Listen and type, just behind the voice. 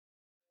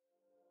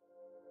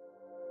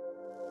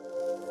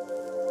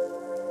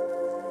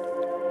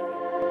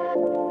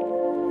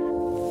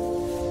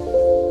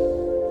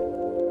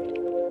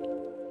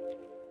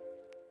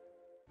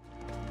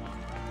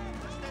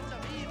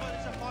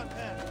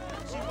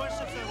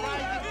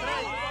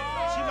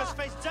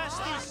face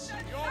justice!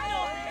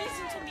 No,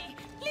 listen to me.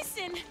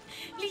 Listen.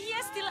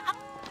 Ligia's still up.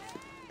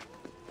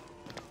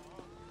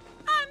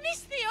 Ah,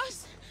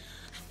 Misthios!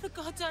 The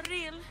gods are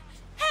real.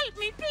 Help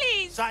me,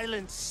 please!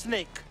 Silence,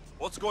 snake.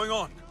 What's going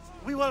on?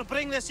 We will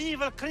bring this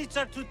evil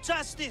creature to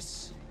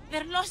justice!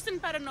 They're lost in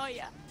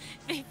paranoia.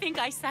 They think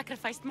I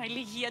sacrificed my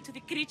Ligia to the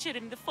creature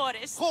in the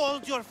forest.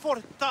 Hold your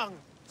forked tongue!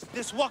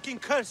 This walking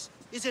curse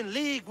is in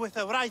league with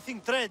a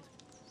writhing dread.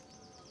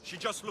 She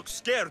just looks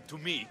scared to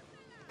me.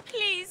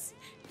 Please,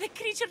 the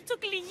creature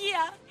took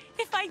Ligia.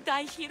 If I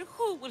die here,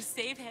 who will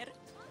save her?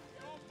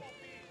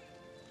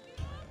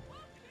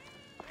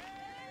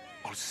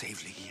 I'll save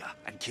Ligia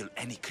and kill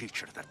any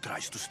creature that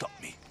tries to stop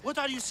me. What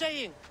are you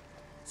saying?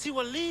 She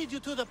will lead you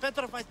to the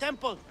petrified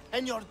temple,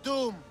 and your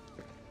doom.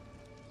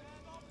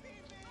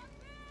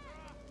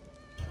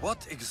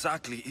 What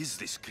exactly is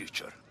this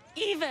creature?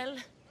 Evil,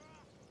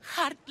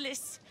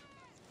 heartless,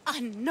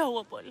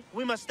 unknowable.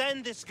 We must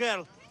end this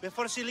girl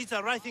before she leads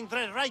a writhing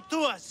dread right to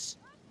us.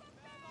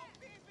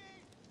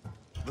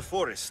 The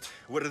forest,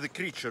 where the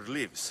creature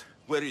lives.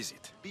 Where is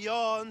it?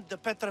 Beyond the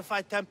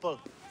petrified temple,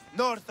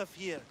 north of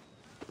here.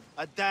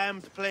 A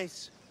damned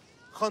place,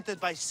 haunted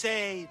by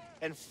shade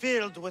and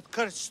filled with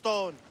cursed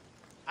stone.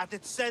 At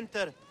its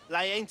center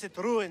lie ancient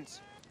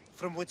ruins,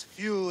 from which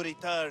few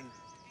return.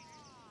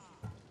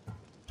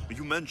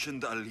 You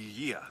mentioned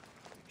Ligia.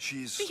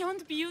 She's...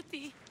 Beyond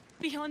beauty,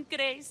 beyond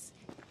grace.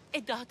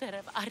 A daughter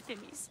of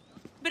Artemis.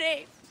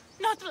 Brave,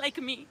 not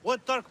like me.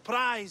 What dark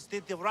prize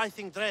did the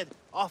writhing dread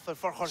offer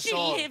for her She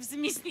soul? lives,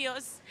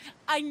 Misthios.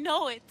 I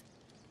know it.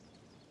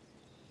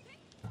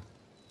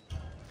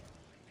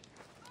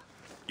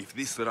 If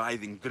this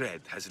writhing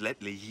dread has let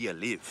Ligia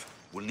live,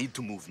 we'll need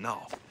to move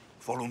now.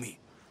 Follow me.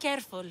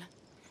 Careful.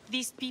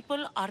 These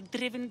people are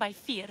driven by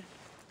fear.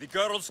 The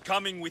girl's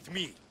coming with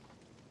me.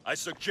 I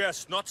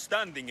suggest not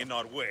standing in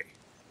our way.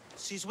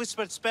 She's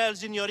whispered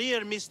spells in your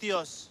ear,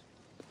 Misthios.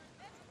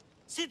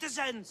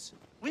 Citizens,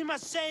 we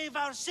must save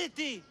our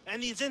city,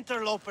 and these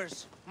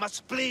interlopers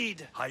must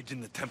bleed. Hide in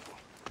the temple.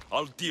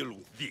 I'll deal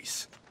with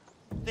this.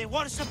 They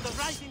worship the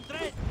rising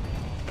dread.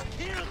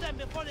 Kill them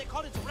before they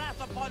call its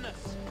wrath upon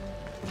us.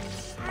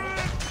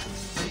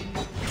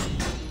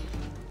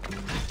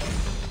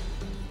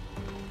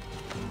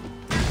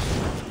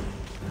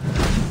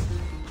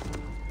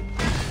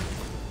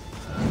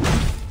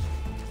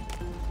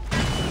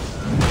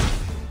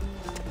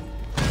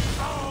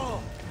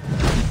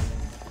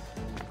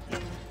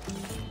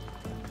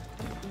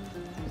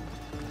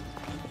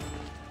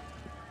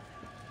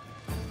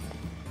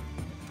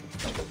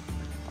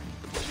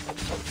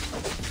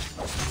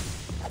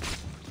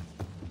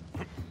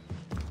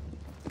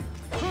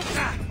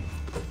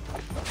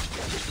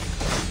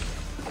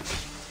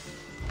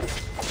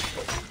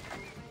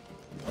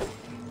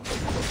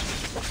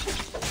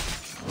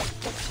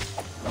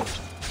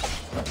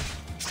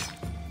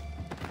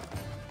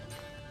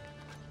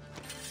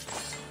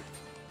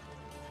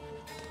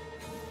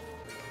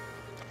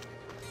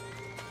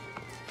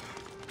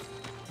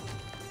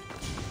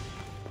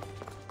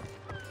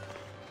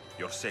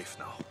 You're safe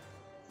now.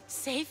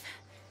 Safe?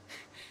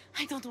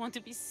 I don't want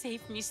to be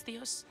safe,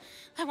 Misthios.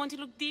 I want to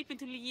look deep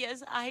into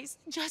Ligia's eyes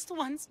just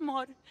once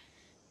more,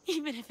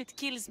 even if it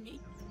kills me.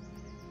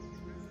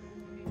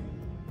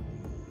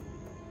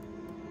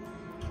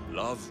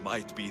 Love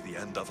might be the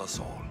end of us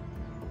all,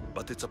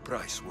 but it's a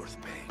price worth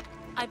paying.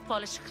 I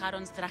polished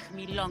Charon's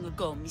drachmi long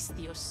ago,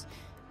 Misthios.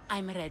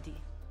 I'm ready.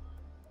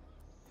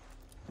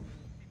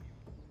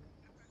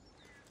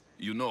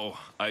 You know,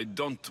 I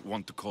don't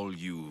want to call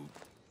you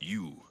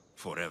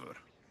forever.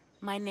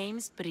 My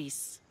name's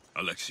Brice.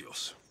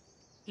 Alexios.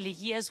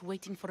 Ligia's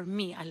waiting for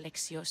me,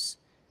 Alexios.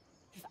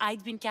 If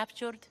I'd been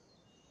captured,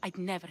 I'd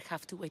never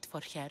have to wait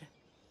for her.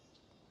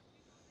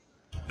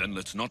 Then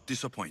let's not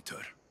disappoint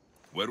her.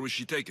 Where was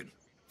she taken?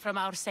 From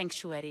our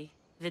sanctuary,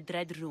 the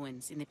Dread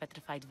Ruins in the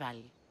Petrified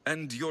Valley.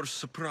 And you're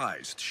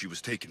surprised she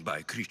was taken by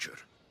a creature.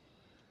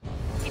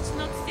 It's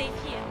not safe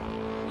here.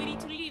 We need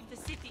to leave the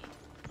city.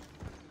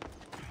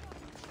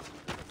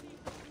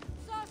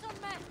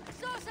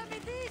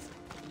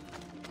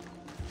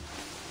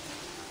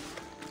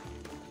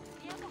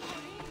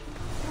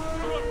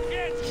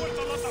 It's worth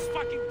a lot of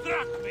fucking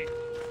drachmi!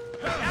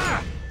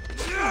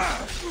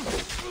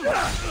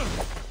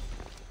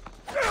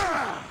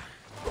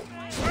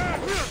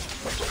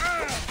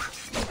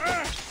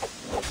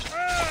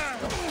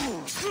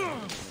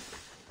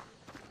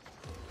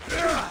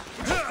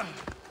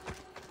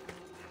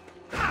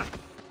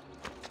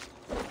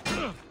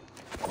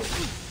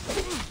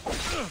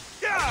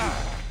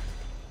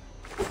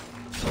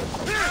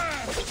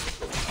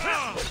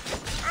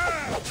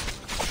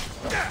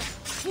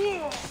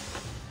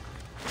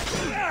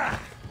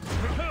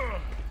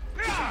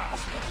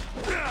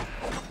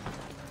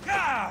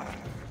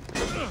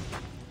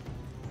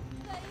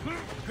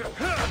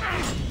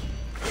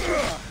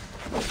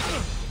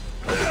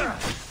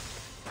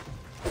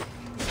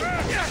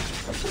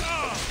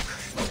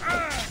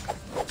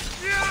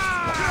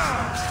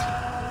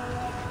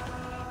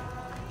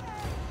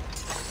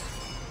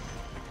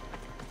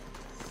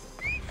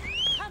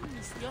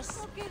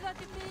 Theos.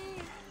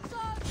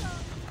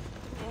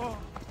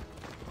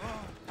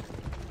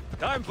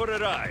 Time for a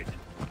ride.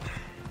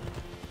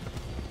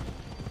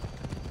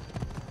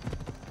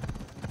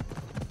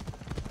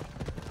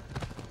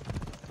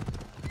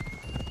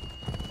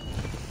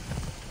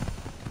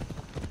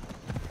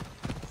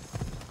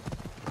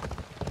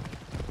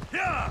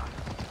 Yeah!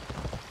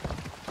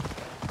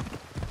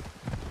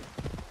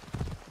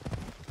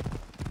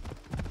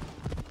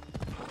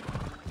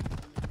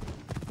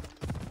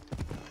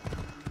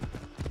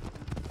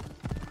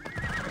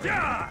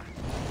 Yeah!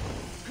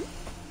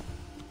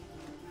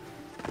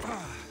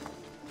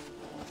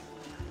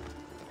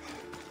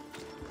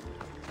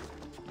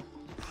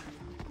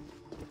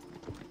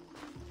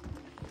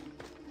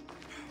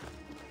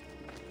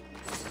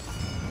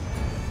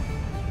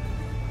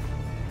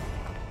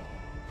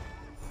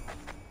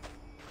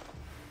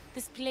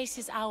 This place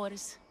is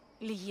ours,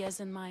 Lygia's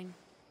and mine.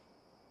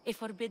 A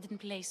forbidden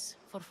place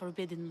for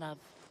forbidden love.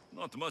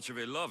 Not much of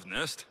a love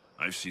nest.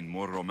 I've seen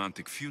more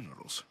romantic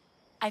funerals.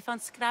 I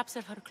found scraps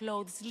of her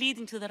clothes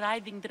leading to the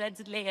writhing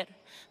dread's lair.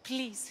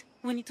 Please,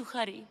 we need to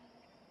hurry.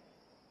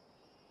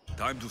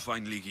 Time to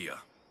find Ligia.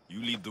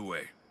 You lead the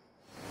way.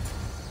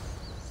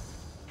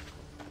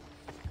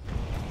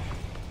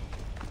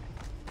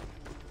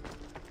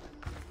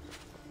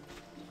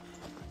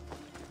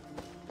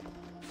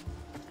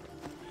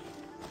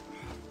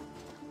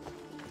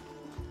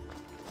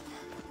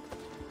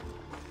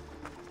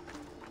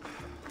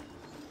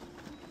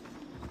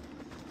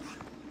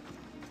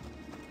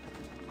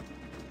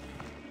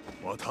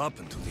 What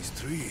happened to these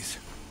trees?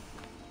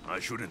 I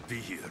shouldn't be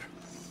here.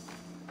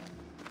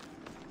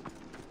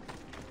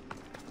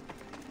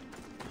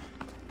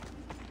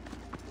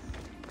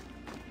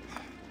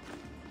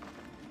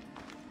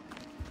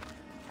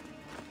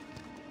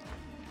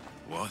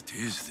 What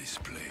is this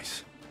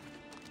place?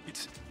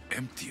 It's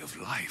empty of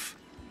life.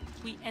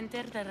 We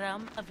enter the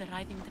realm of the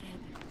writhing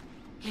dread.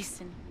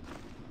 Listen.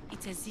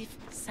 It's as if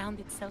sound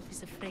itself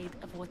is afraid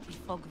of what the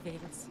fog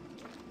veils.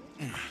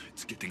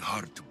 It's getting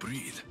hard to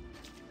breathe.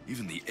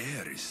 Even the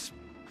air is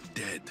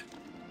dead.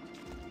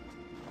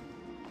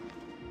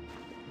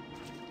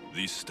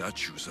 These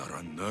statues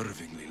are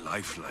unnervingly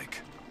lifelike,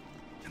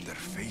 and their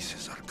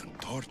faces are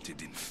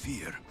contorted in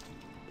fear.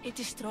 It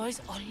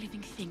destroys all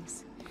living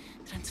things,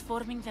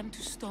 transforming them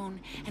to stone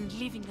and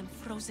leaving them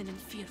frozen in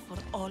fear for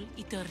all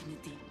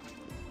eternity.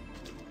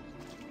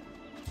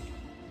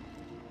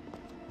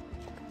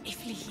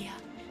 If Lygia,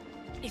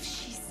 if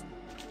she's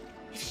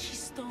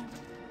stone,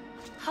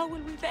 how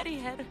will we bury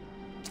her?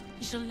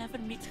 She'll never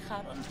meet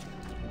Charon.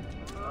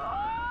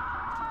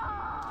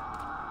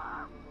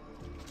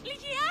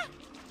 Lygia!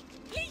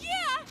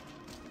 Lygia!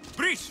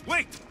 Breeze,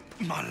 wait!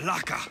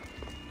 Malaka!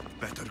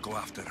 Better go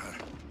after her.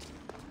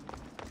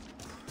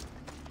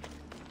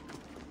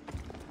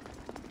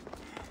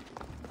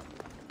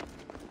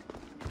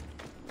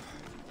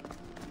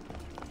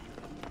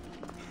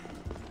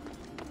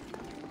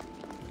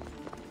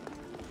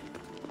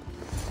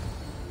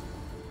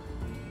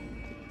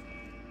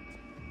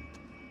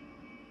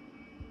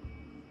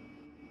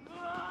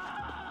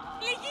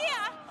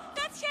 Lygia!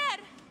 That's her!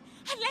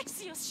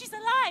 Alexios, she's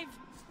alive!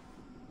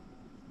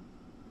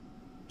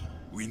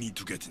 We need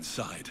to get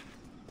inside,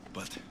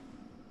 but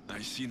I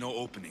see no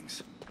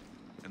openings,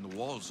 and the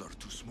walls are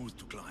too smooth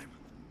to climb.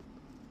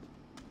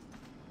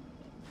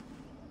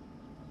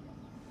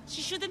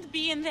 She shouldn't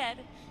be in there.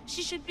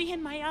 She should be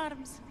in my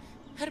arms.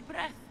 Her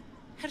breath,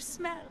 her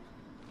smell.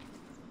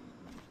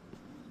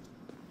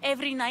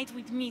 Every night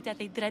we'd meet at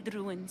the dread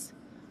ruins.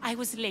 I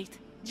was late,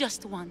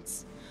 just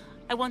once.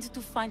 I wanted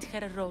to find her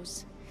a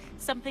rose.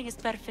 Something as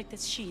perfect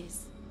as she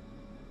is.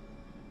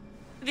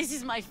 This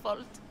is my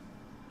fault.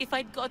 If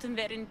I'd gotten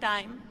there in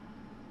time.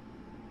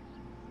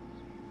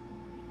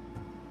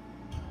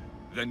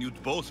 Then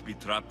you'd both be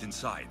trapped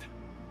inside.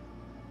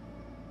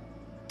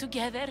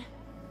 Together?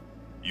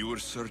 You were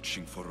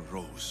searching for a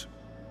rose,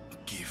 a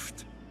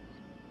gift.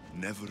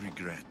 Never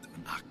regret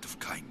an act of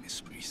kindness,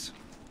 Breeze.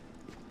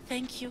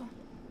 Thank you.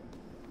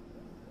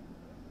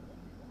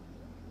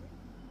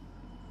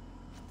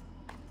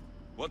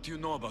 What do you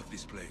know about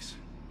this place?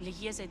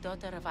 Lygia is a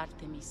daughter of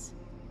Artemis.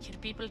 Her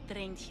people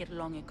trained here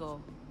long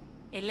ago.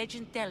 A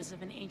legend tells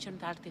of an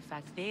ancient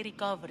artifact they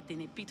recovered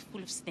in a pit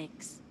full of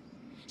snakes.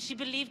 She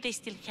believed they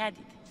still had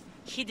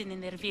it, hidden in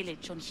their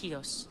village on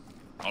Chios.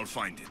 I'll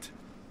find it.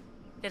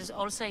 There's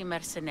also a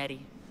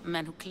mercenary, a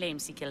man who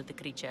claims he killed the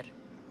creature.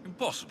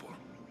 Impossible.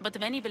 But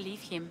many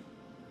believe him.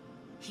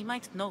 He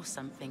might know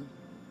something.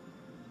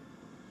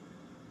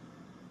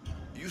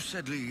 You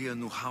said Ligia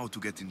knew how to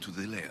get into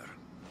the lair.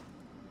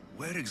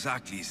 Where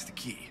exactly is the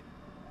key?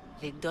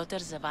 The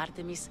daughters of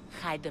Artemis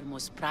hide their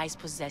most prized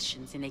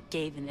possessions in a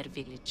cave in their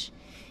village.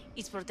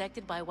 It's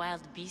protected by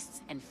wild beasts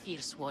and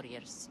fierce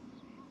warriors.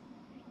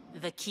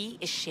 The key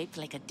is shaped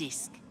like a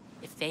disc.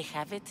 If they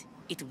have it,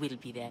 it will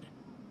be there.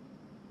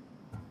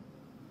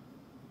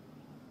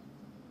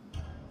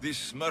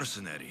 This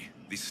mercenary,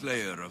 the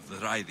slayer of the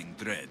writhing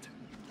dread.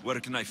 Where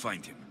can I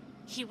find him?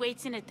 He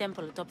waits in a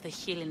temple atop the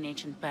hill in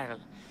ancient Pearl.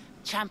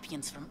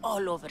 Champions from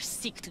all over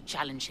seek to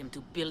challenge him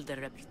to build their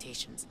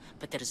reputations,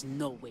 but there is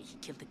no way he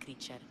killed the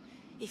creature.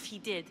 If he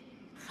did,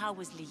 how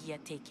was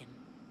Ligia taken?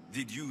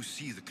 Did you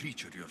see the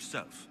creature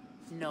yourself?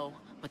 No,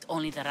 but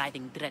only the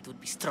writhing dread would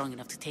be strong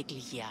enough to take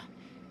Ligia.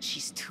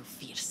 She's too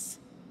fierce.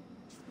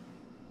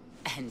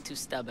 And too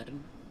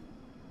stubborn.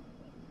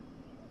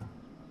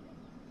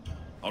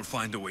 I'll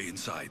find a way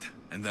inside,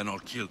 and then I'll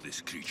kill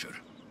this creature.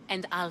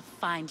 And I'll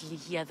find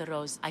Ligia the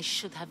rose I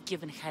should have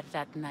given her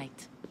that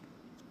night.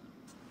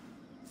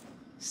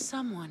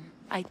 Someone,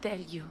 I tell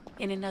you,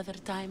 in another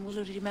time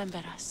will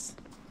remember us.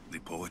 The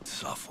poet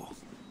Sappho.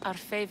 Our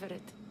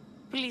favorite.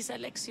 Please,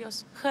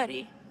 Alexios,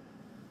 hurry.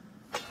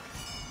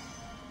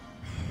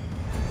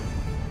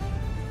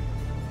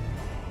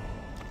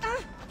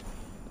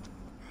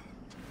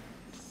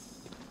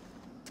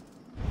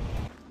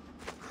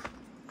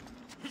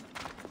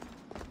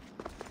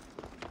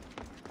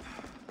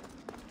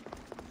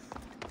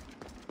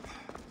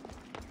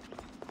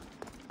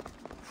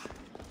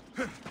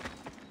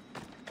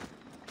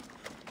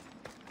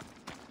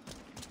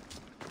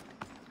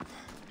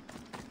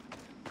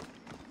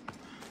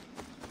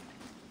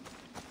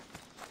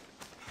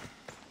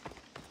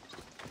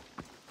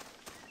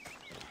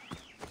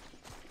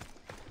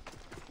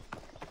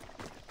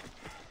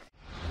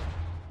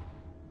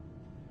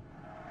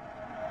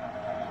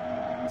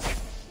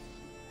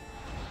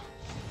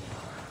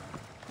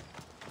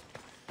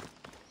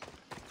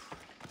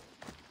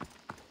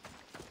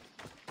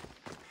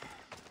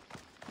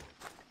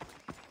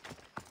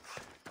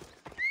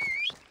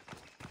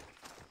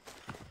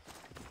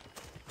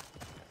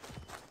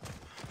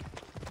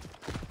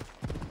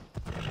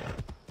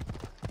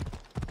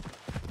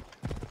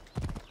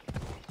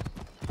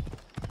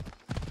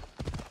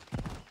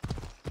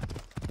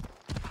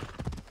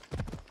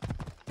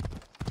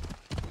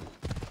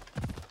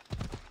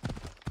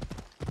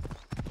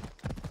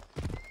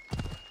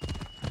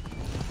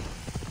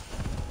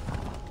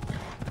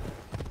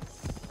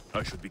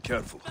 I should be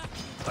careful.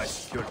 I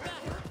secured them.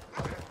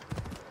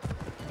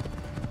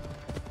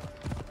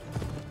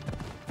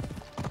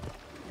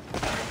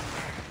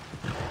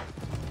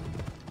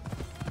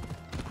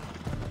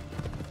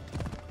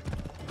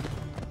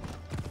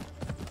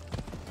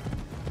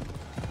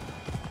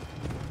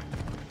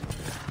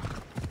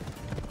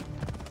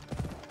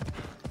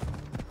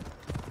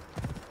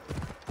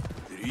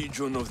 The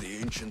region of the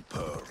ancient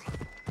pearl.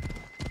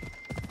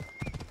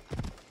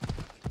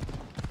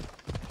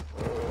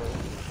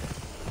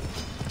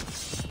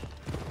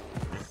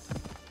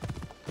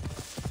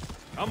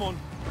 Come on.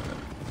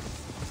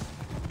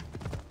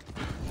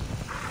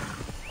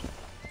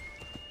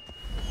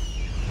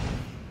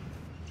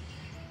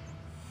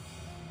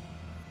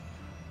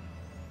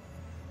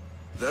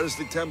 There's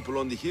the temple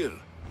on the hill.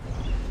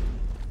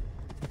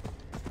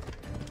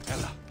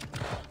 Ella.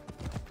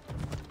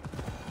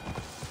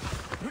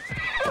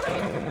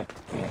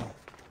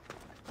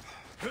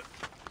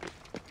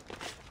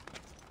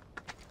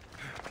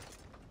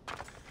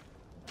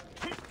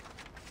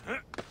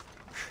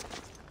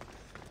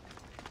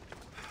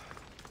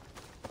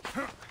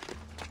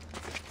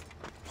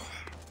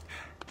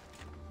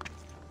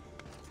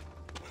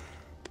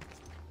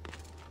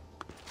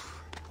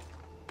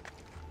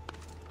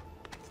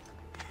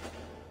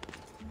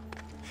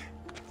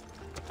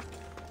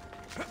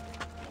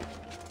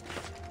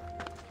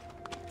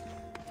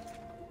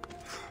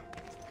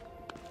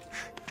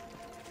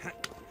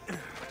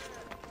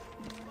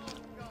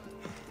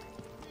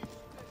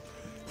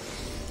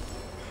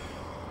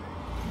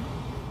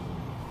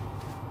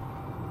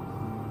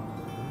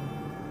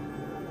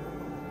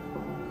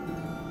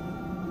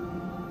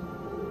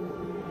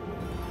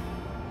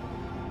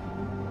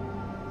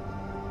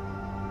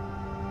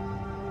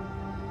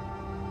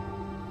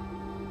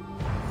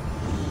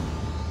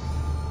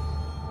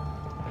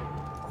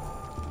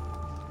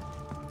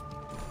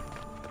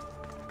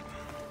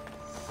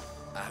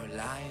 Our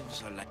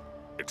lives are like...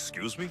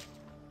 Excuse me?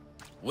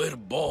 We're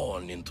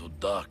born into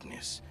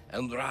darkness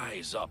and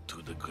rise up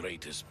to the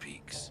greatest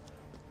peaks,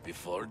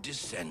 before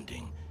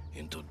descending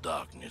into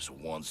darkness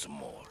once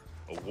more.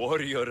 A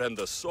warrior and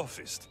a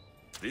sophist.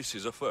 This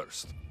is a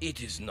first.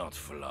 It is not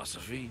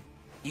philosophy,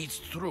 it's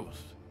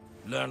truth.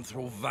 Learned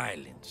through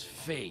violence,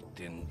 fate,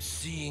 and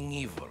seeing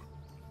evil.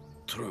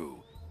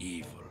 True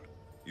evil.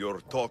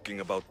 You're talking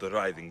about the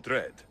writhing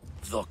dread.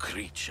 The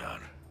creature.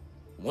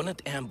 When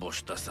it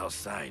ambushed us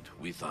outside,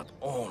 we thought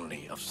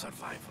only of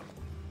survival.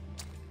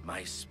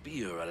 My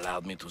spear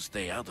allowed me to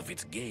stay out of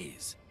its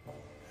gaze.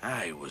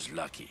 I was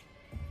lucky.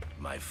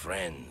 My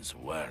friends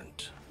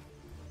weren't.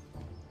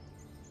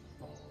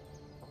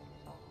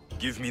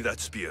 Give me that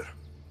spear.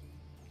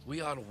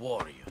 We are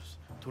warriors.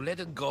 To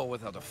let it go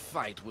without a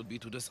fight would be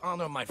to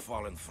dishonor my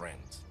fallen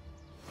friends.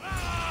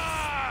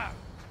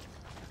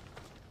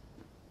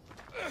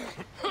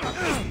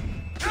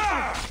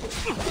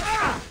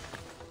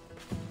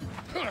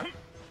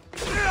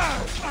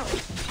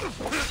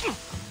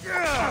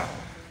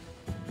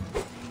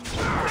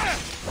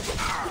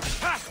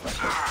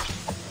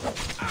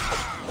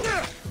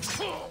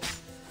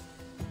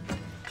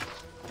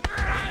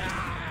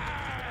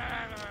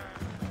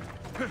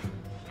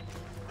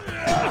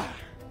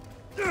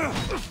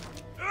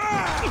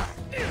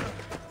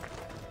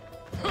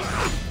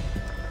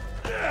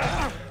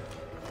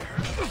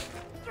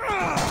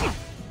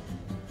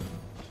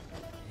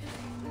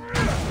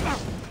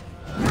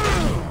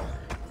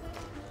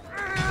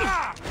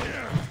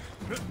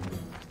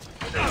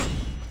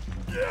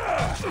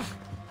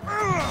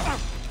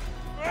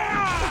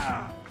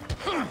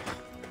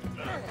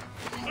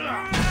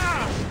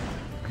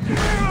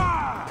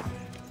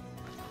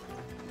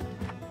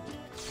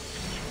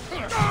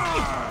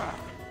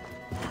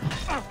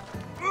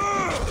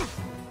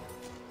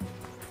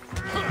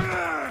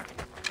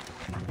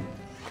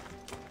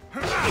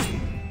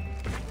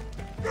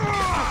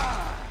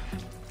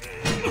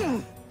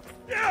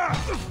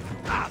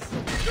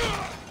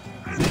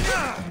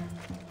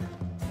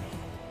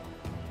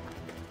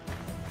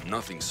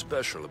 Nothing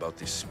special about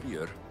this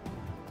spear.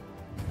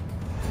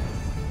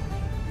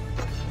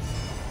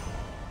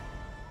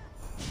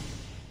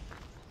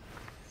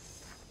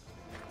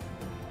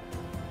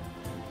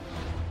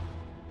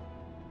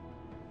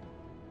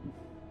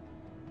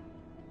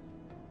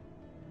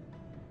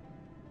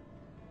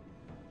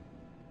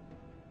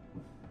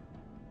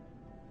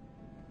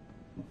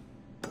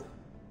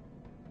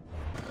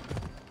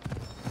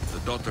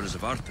 The daughters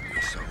of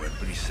Artemis are where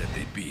Brice said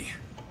they'd be.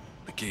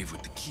 The cave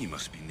with the key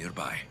must be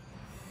nearby.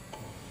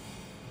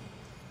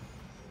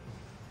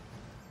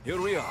 Here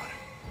we are.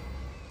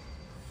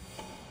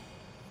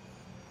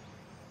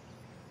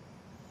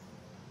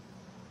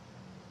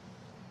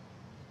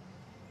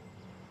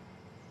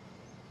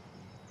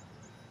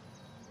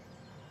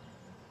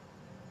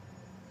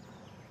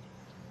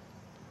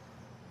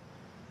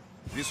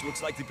 This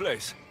looks like the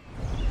place.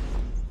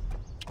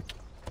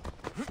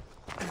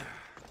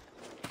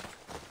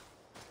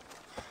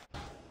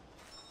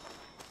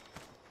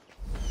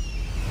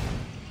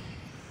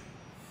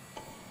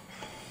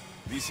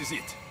 This is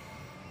it.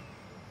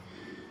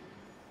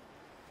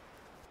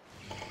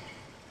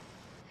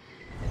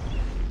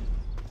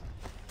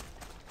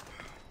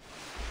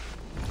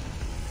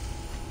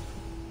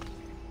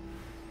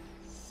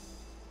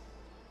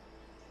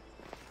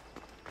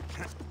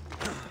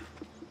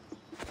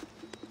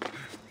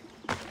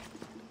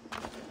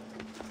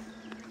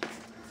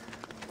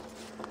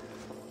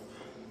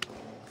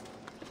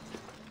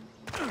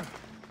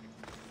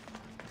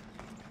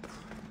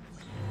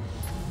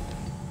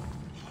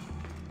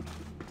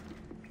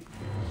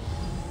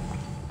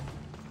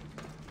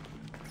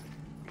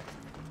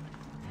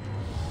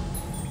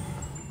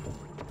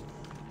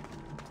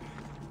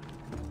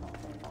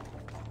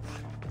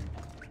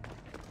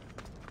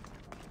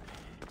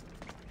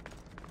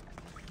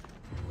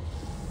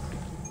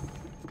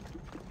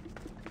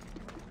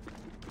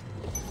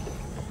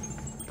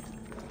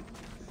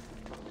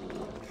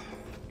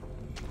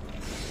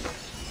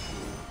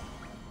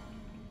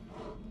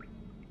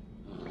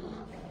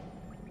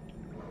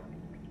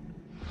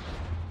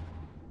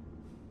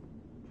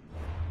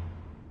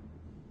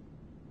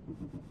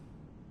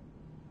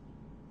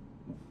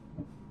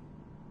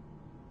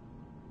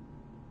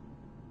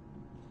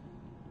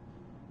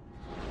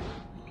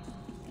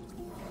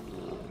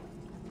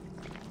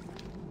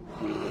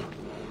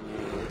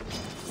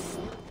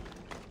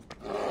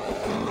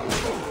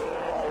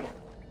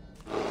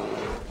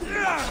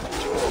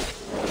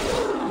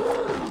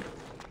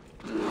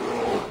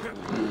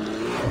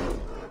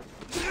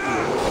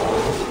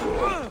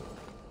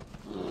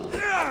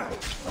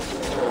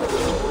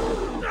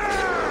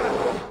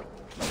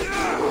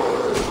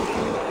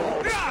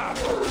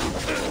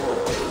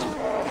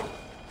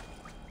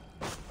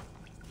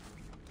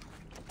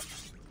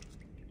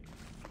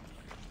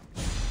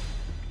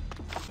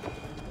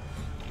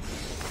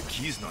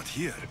 He's not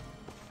here.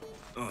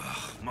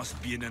 Ugh,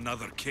 must be in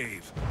another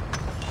cave.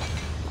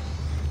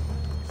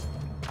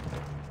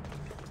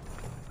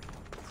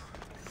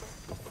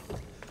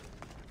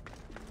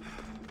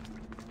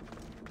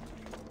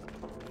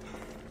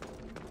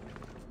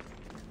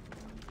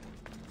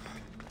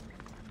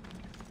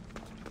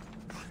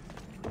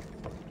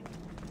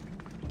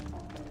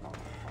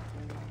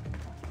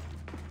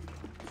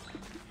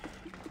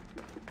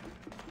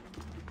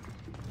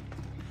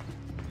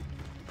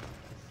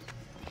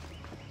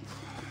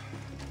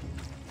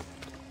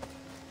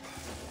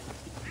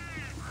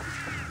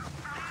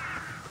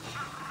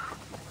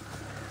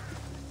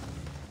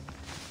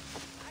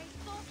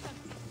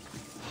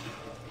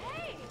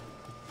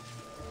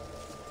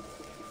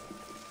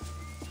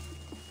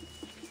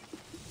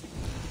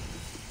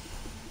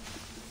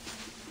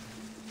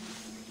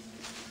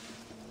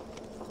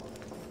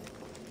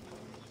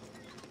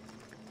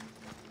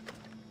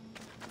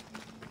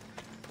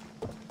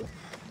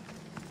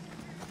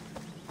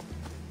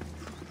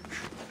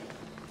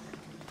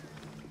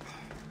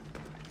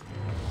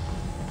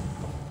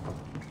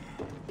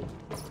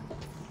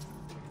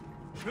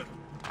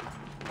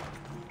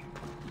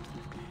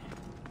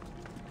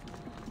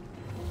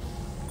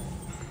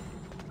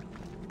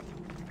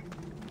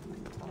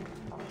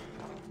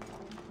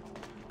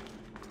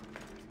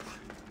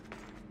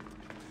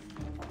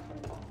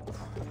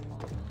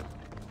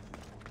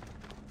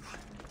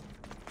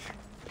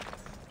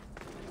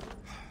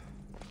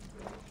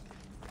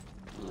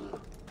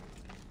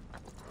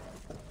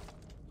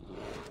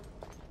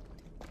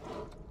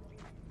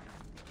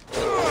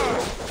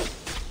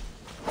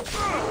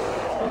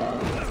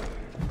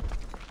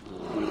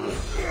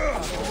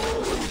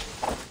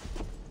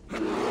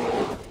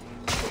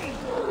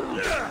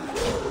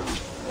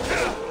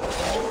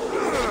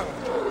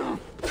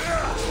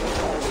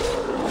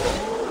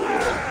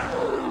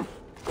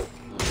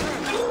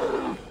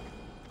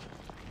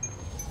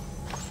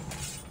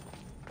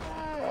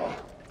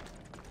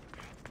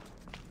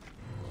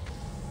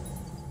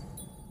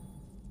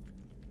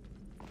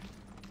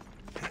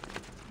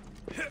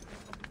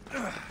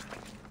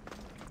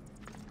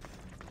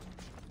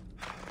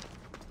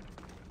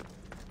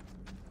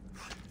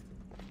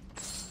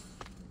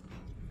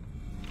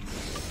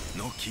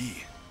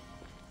 key.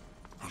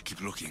 I'll keep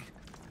looking.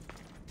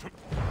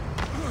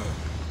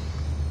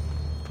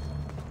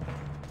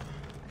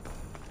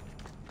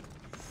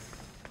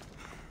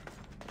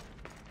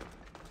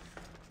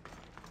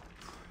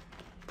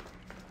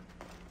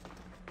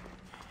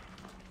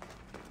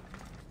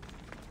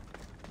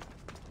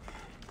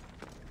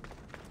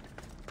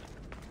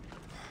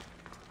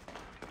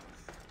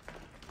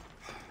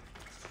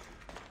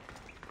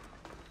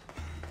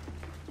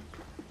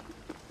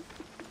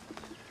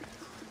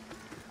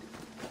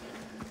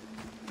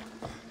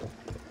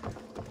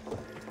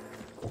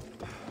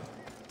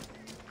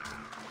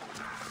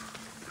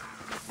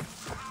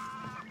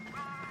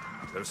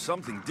 There's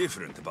something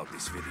different about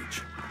this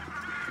village.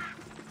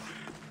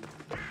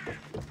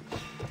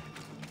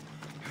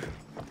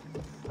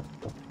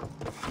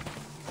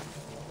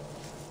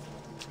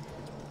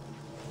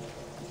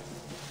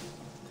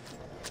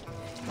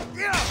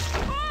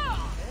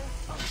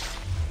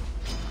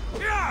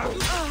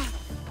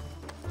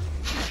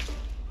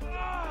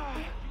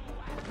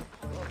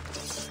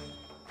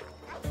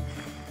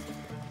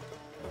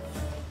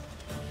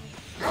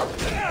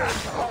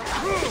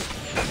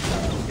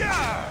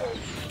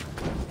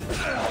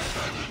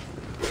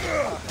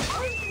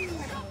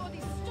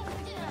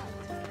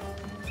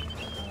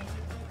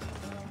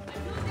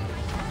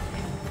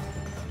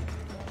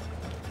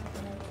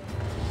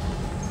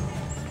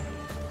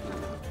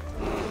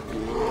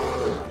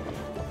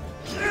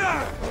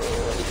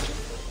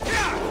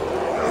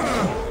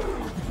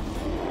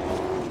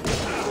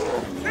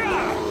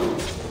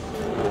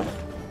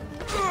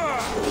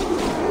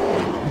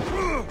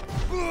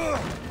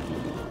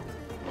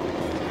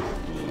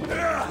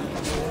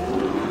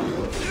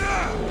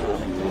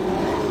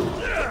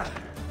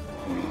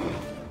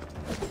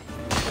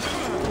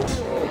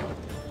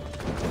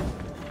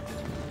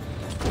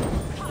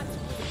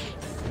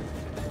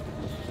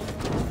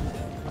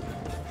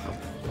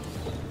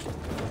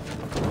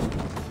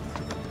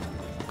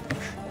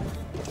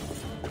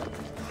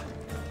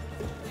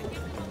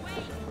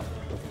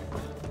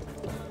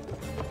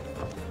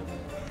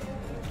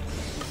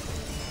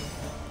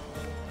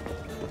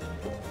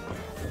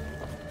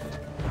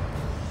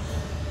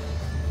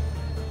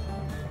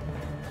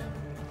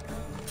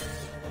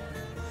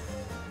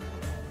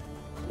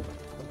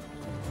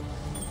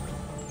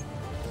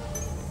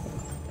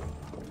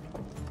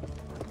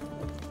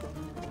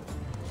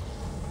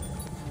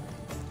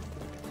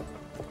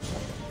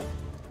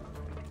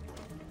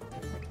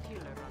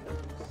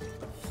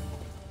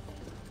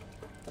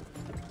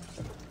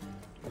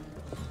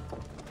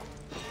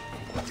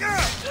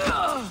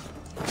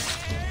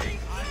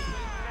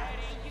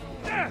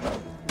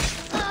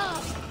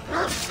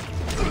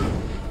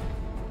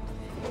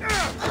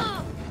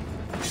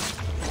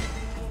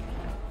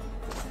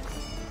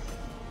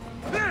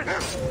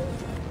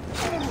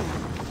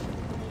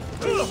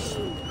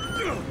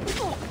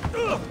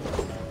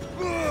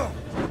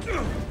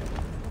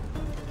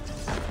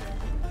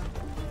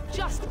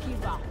 Just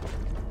give up.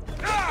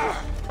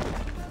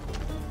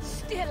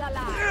 Still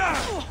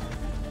alive.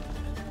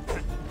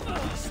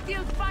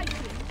 Still fighting.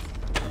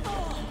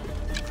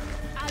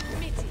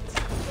 Admit it.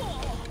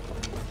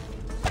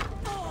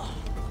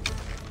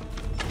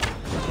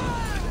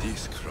 A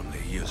disc from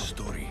Lehia's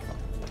story.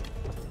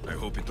 I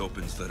hope it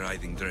opens the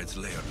Writhing Dread's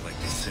lair like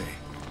they say.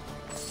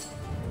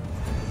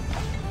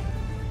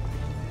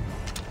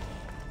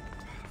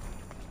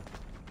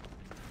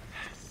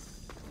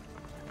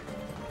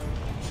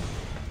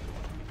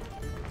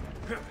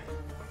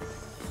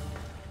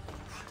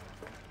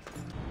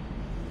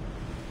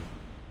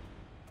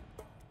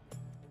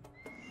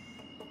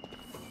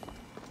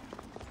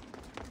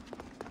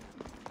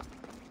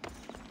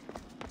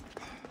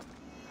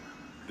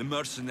 The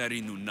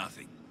mercenary knew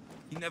nothing.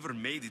 He never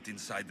made it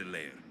inside the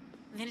lair.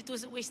 Then it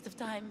was a waste of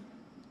time.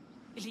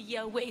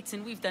 Leia waits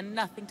and we've done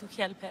nothing to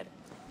help her.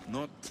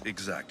 Not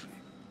exactly.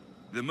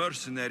 The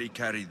mercenary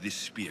carried this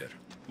spear,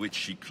 which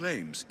she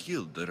claims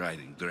killed the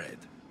Writhing Dread.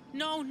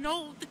 No,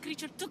 no, the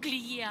creature took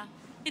Leia.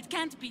 It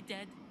can't be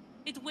dead.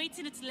 It waits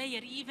in its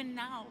lair even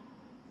now.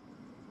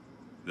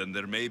 Then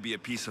there may be a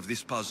piece of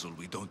this puzzle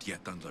we don't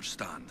yet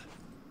understand.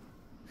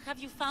 Have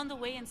you found a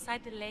way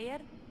inside the lair?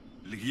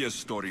 Lehia's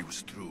story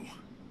was true.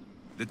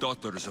 The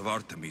daughters of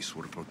Artemis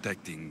were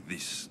protecting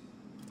this...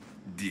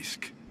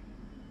 disc.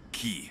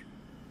 Key.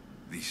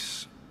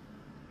 This...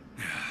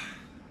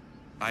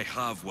 I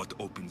have what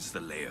opens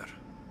the lair.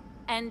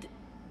 And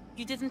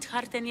you didn't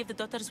hurt any of the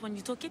daughters when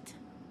you took it?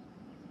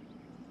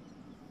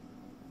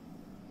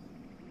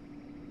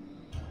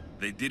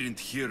 They didn't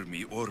hear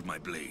me or my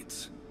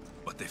blades,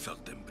 but they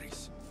felt them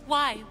breathe.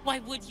 Why? Why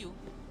would you?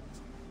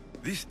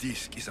 This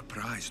disc is a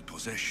prized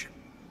possession.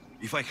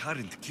 If I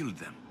hadn't killed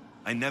them,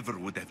 I never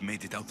would have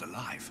made it out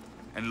alive,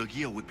 and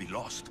Legia would be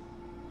lost.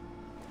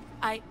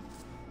 I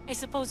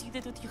suppose you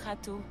did what you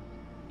had to.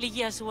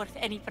 Legia's worth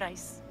any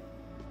price.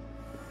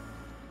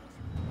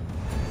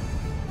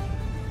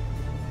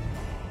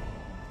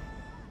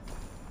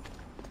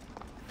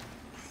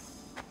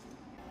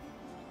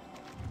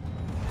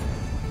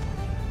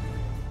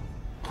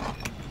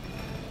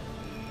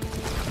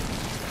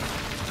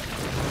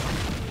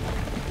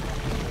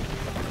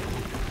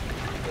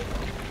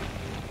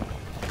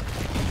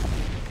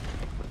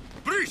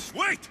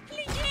 Breeze, wait!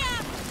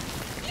 Ligia!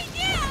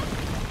 Ligia!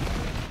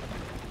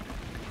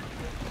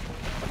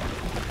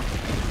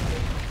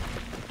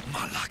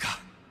 Malaga.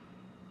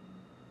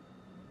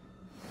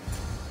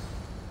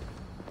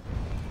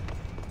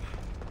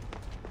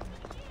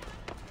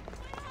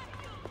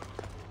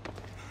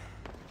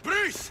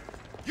 Breeze!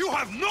 You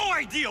have no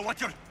idea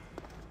what you're...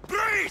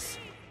 Breeze!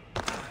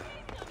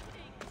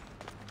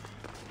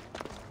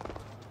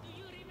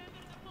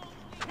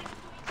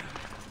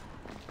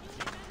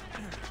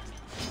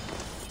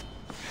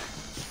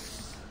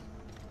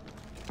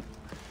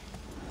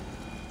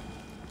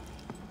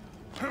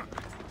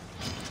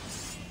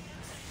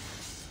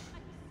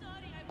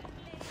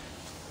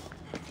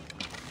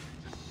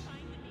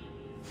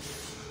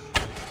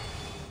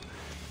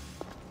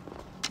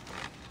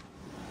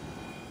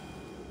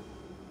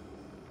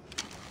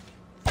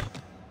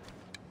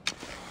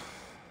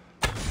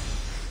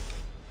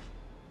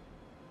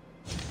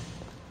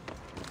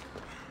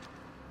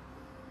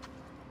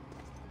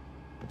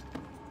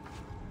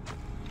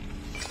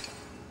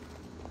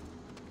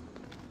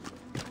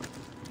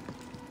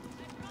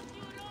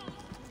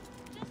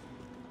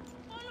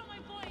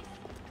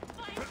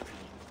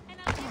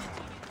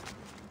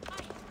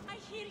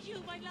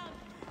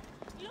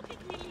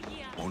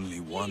 Only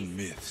one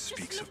myth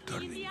speaks of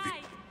turning victim.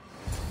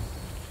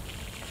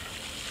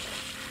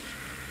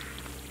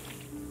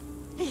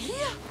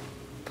 Here?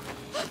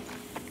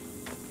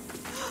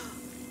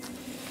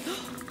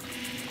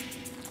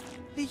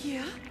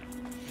 Here?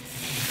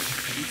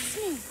 It's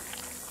me,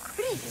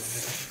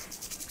 Prince.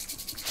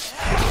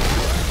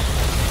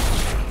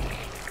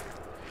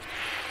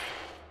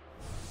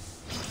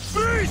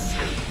 Breeze!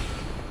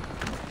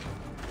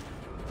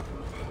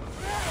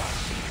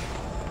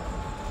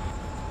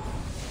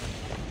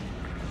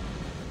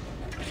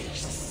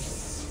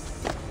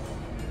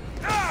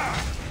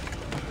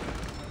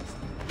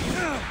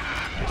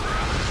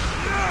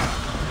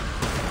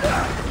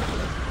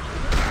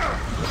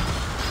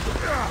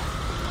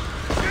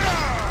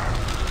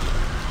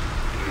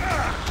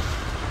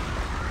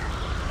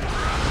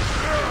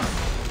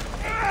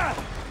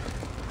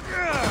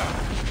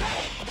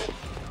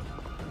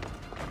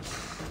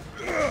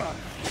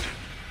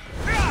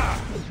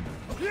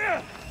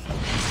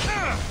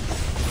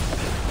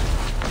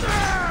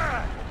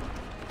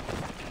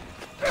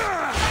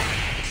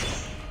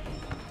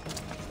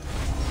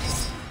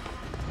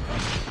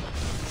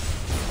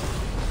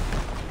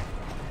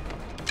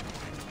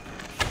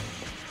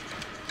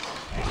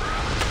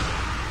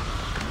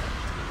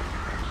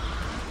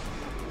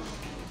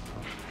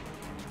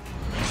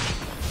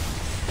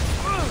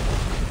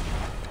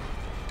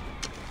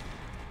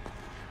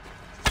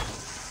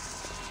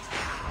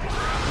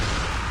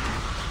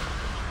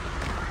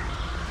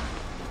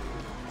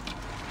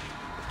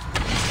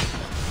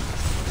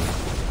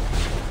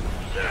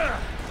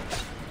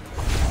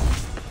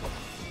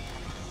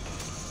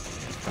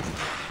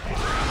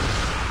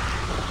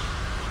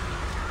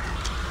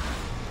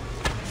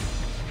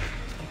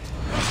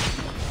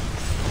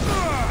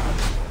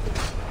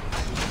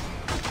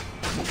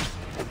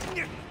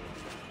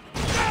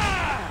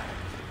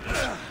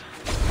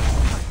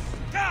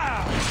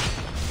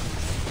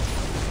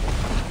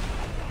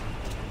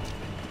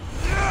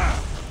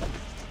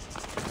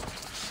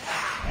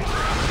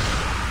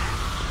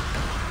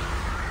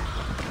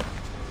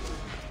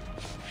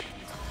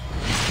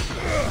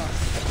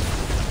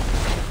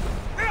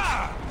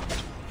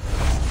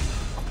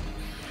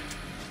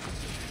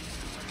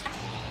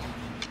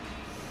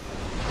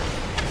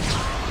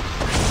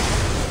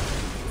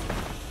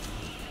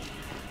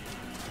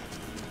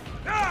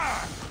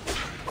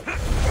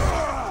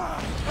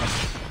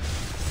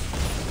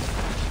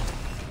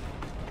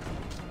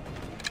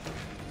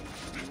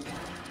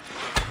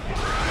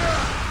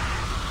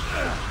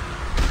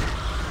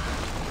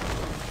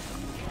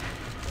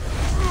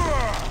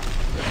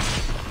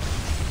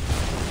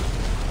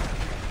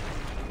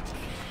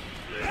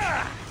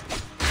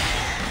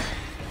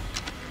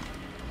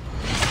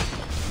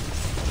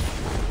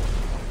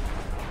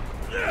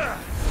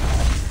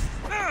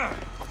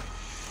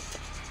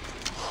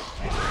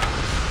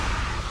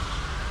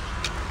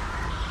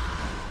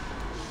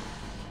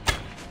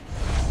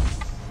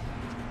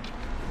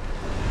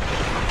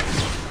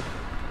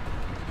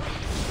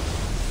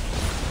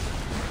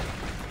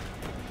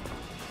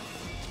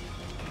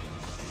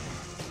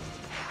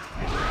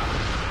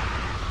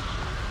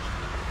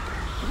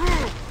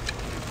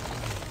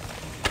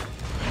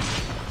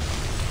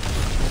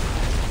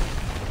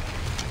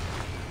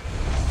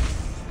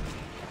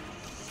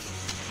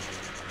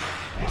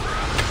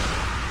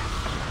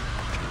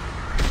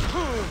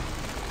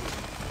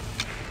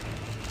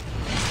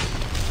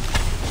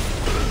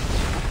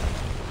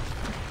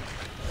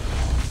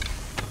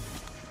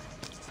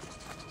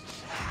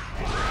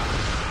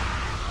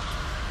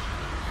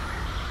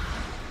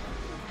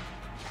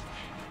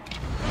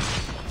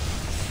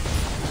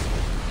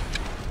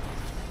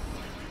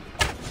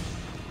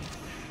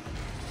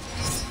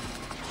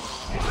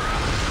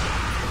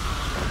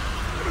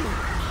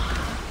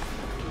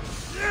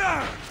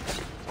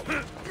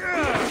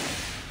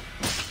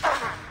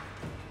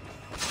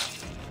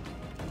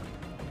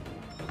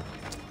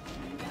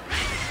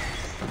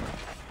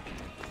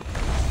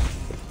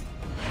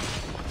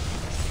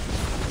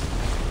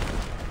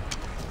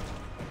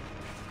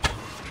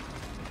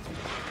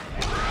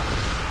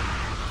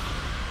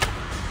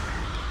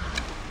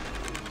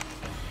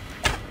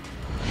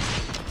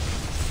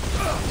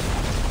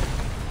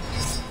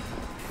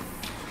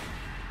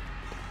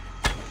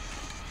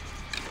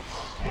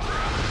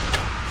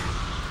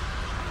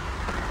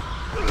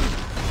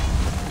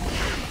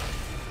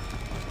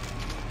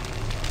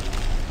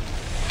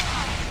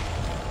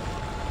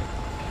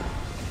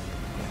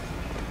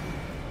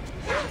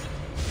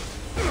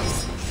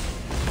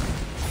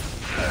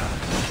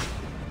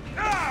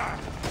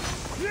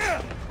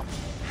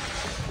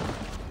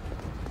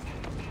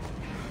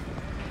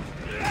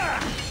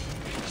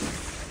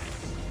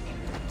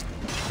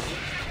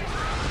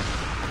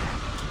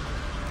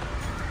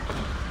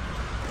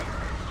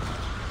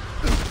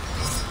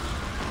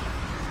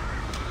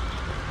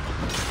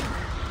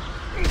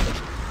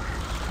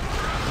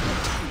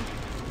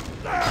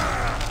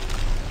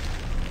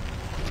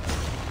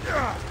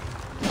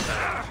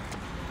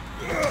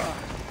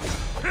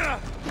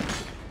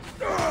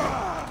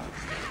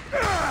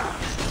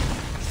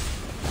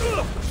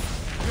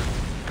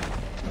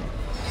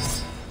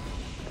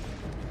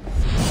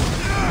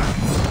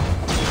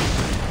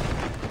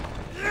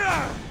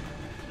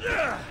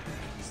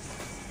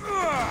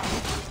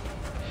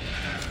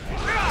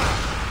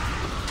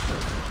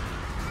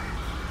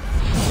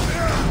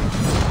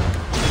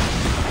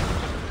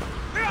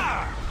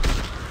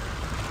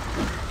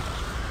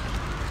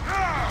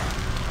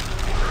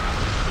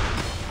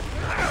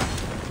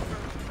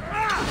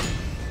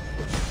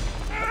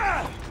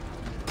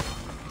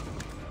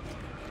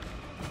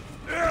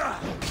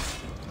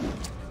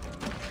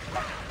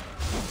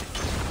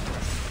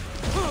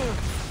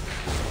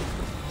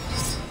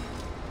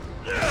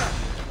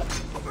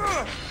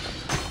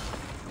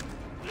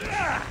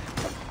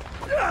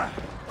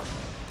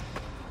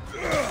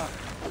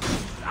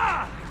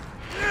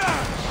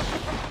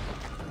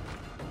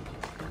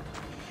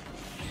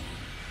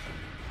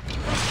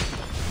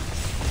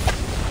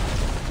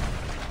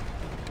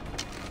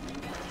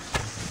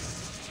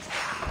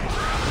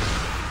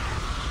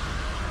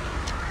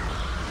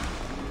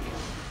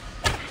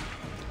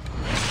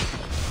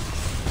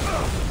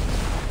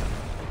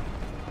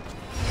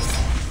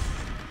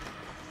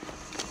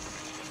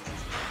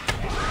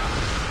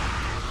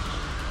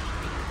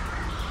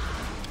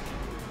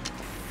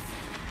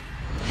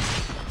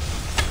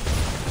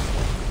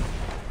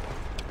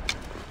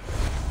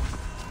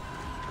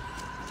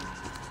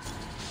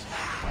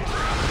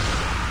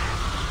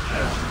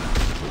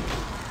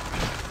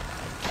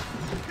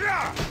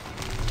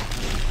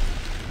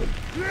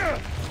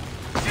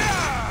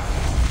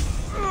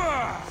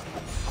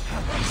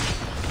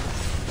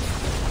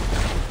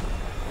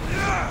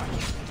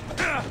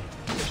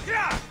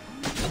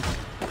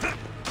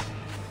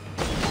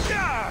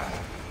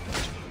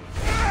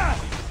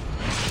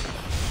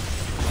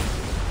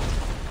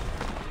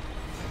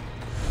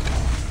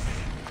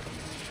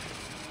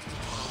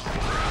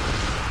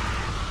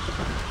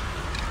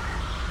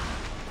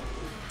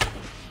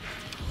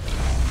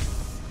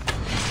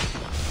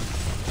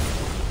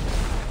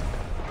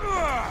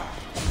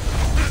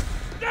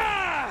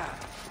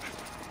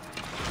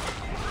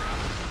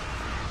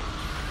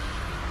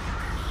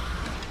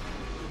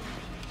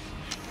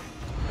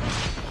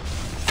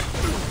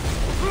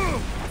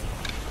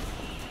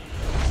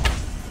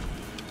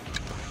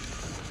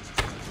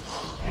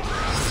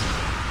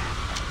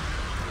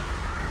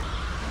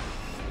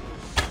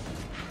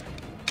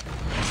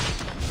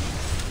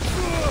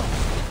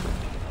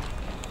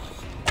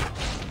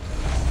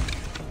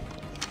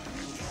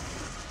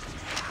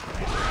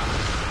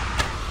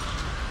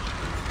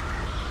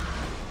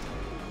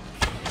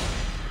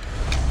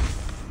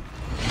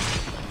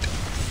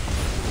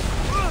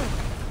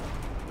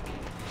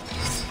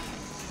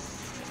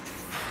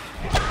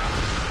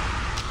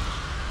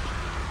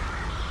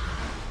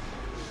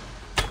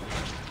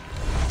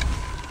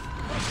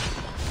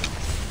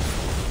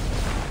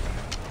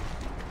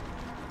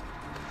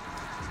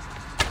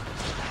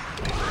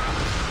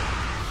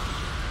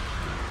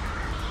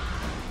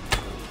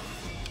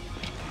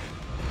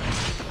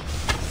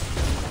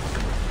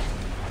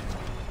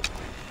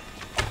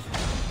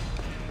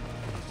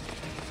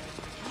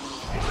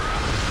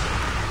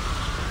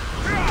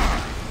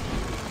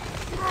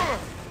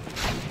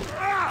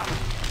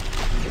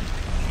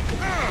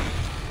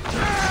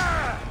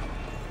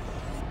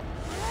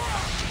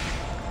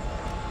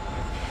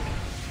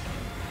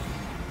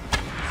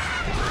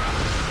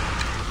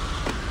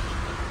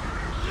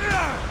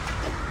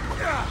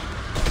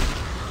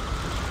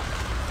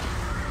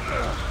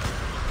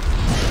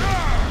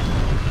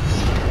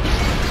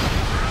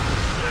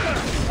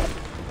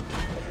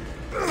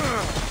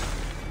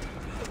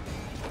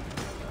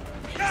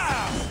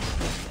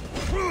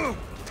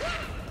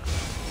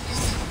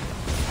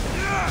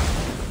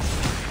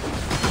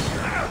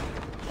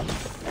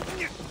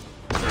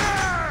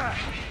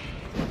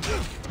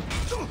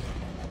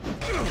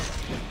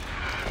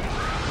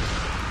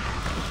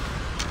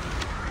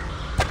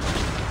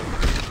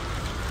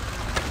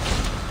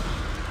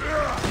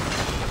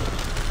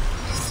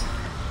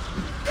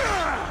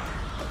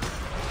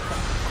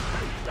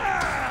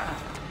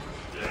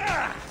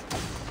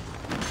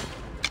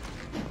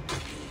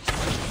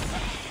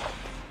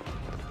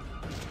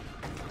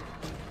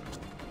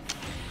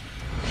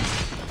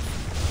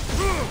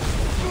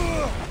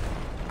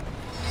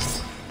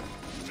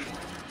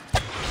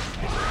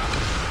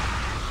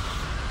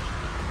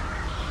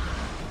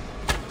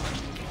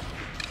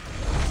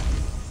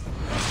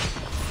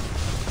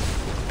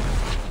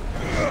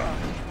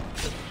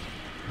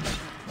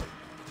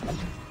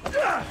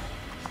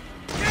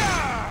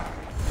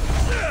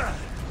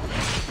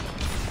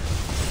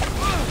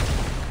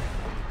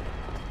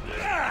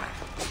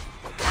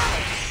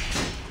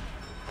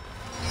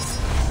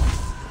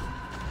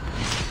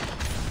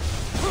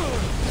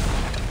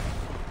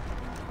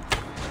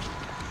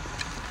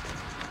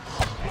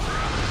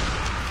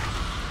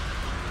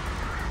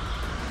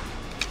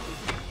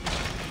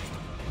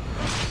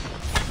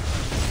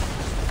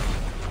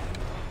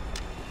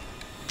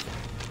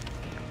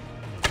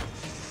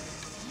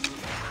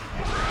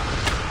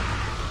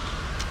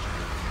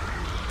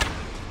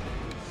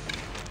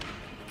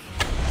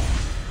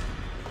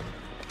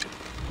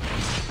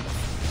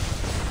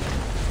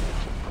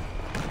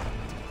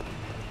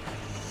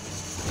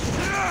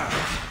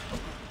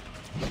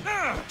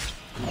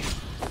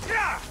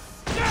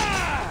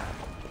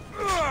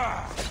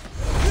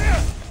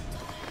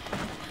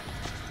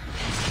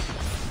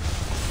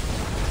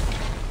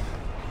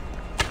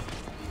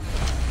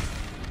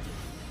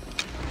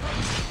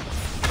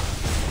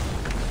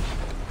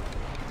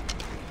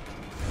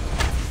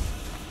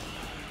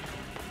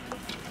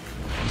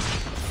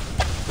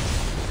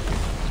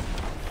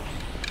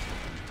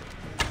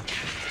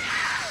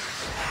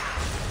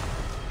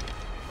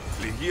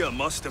 Lehia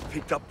must have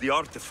picked up the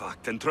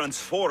artifact and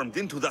transformed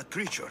into that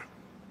creature.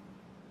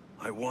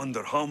 I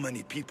wonder how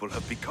many people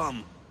have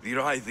become the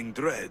writhing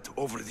dread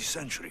over the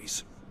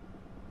centuries.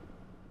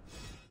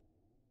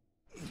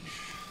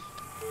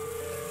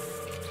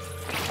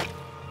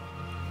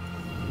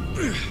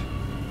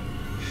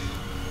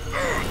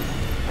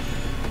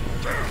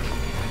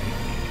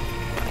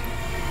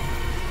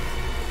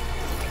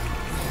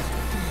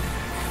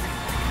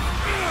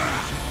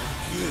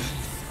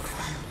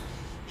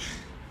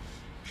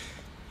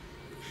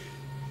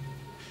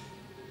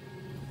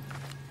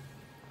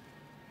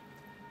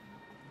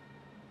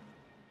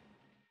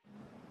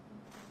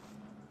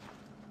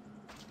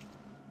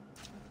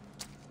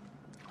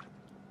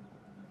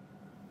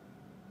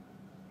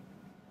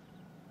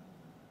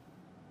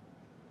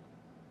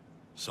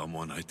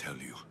 Someone, I tell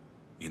you,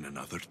 in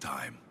another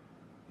time,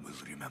 will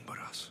remember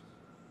us.